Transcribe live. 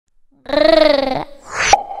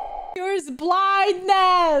Here's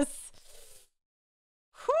Blindness.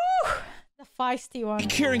 Whew. The feisty one.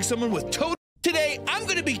 Curing someone with total... Today, I'm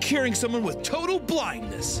going to be curing someone with total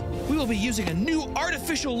blindness. We will be using a new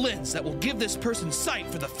artificial lens that will give this person sight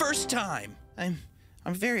for the first time. I'm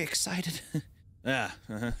very excited.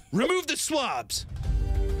 Remove the swabs.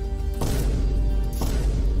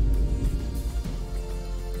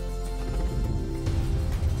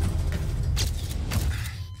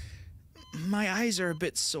 My eyes are a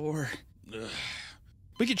bit sore. Ugh.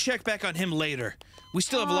 We can check back on him later. We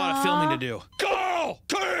still have a lot of filming to do. Carl,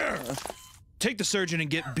 come here! Take the surgeon and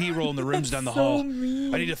get B-roll in the rooms down the hall.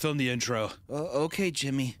 Mean. I need to film the intro. Okay,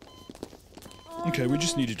 Jimmy. Okay, we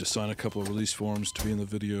just needed to sign a couple of release forms to be in the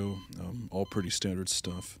video. All pretty standard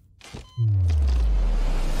stuff.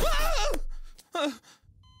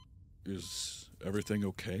 Is everything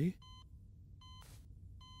okay?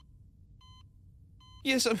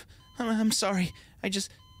 Yes, I'm sorry.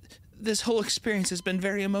 This whole experience has been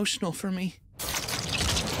very emotional for me.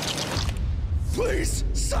 Please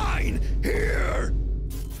sign here!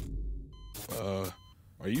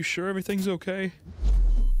 Are you sure everything's okay?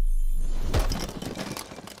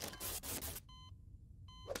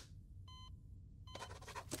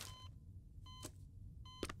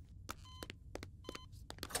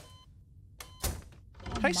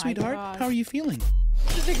 Hi, sweetheart. God. How are you feeling?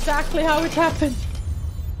 This is exactly how it happened.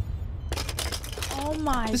 Oh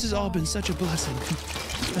my This has all been such a blessing.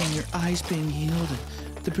 And your eyes being healed.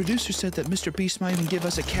 The producer said that MrBeast might even give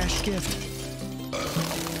us a cash gift.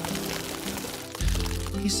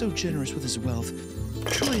 He's so generous with his wealth.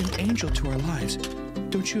 Truly an angel to our lives.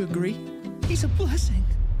 Don't you agree? He's a blessing.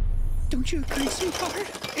 Don't you agree,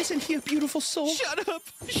 sweetheart? Isn't he a beautiful soul? Shut up!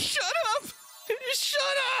 Shut up!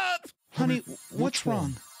 Shut up! Honey, what's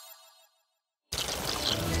wrong?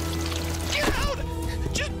 Get out!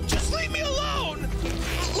 Just leave me alone!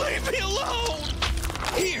 Leave me alone!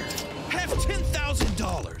 Here, have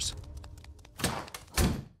 $10,000.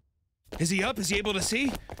 Is he up? Is he able to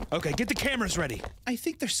see? Okay, get the cameras ready. I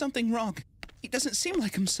think there's something wrong. He doesn't seem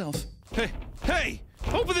like himself. Hey!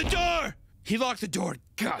 Open the door! He locked the door.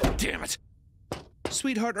 God damn it.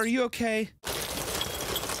 Sweetheart, are you okay?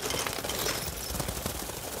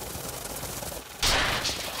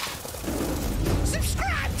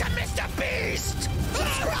 Subscribe to MrBeast!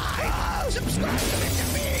 Subscribe! Subscribe to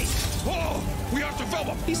MrBeast! Whoa! We have to film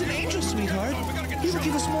him! He's an angel, sweetheart. He will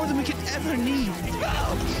give us more than we could ever need.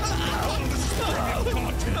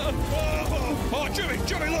 Oh, Jimmy,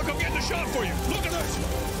 look, I'm getting a shot for you. Look at this.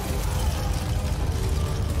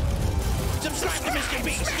 Subscribe to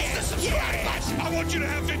MrBeast. Yes. I want you to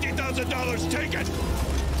have $50,000. Take it.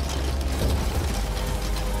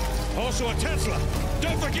 Also a Tesla.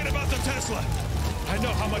 Don't forget about the Tesla. I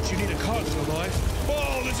know how much you need a car in your life.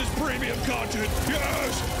 Oh, this is premium content.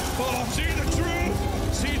 Yes. Oh, see the truth?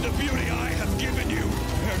 See the beauty I have given you.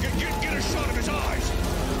 Here, get a shot of his eyes.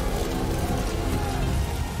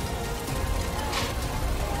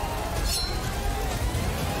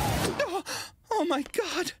 Oh my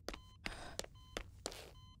God.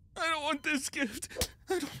 I don't want this gift.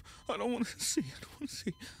 I don't want to see.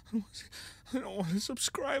 I don't want to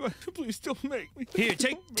subscribe. Please don't make me. Here,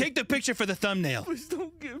 take the picture for the thumbnail. Please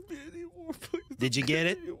don't give me any more. Please. Did you get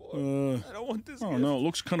it? I don't want this. I don't know. It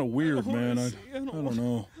looks kind of weird, man. I don't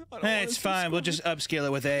know. Hey, it's fine. We'll just upscale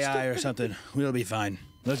it with AI or something. We'll be fine.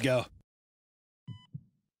 Let's go.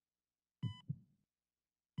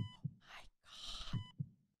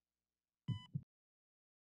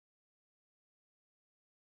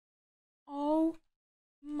 Oh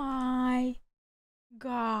my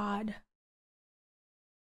God.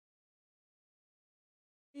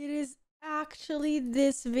 It is actually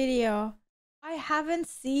this video. I haven't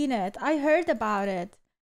seen it. I heard about it.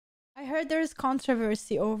 I heard there's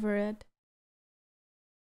controversy over it.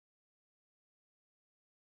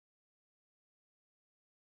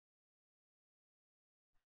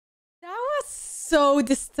 That was so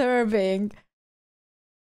disturbing.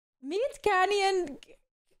 Meet Canyon.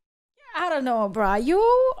 I don't know, bruh. You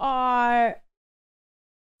are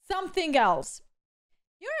something else.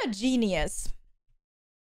 You're a genius.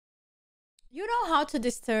 You know how to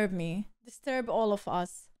disturb me. Disturb all of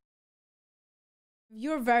us.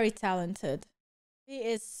 You're very talented. He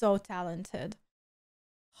is so talented.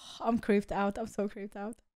 I'm creeped out. I'm so creeped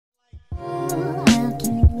out.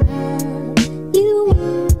 You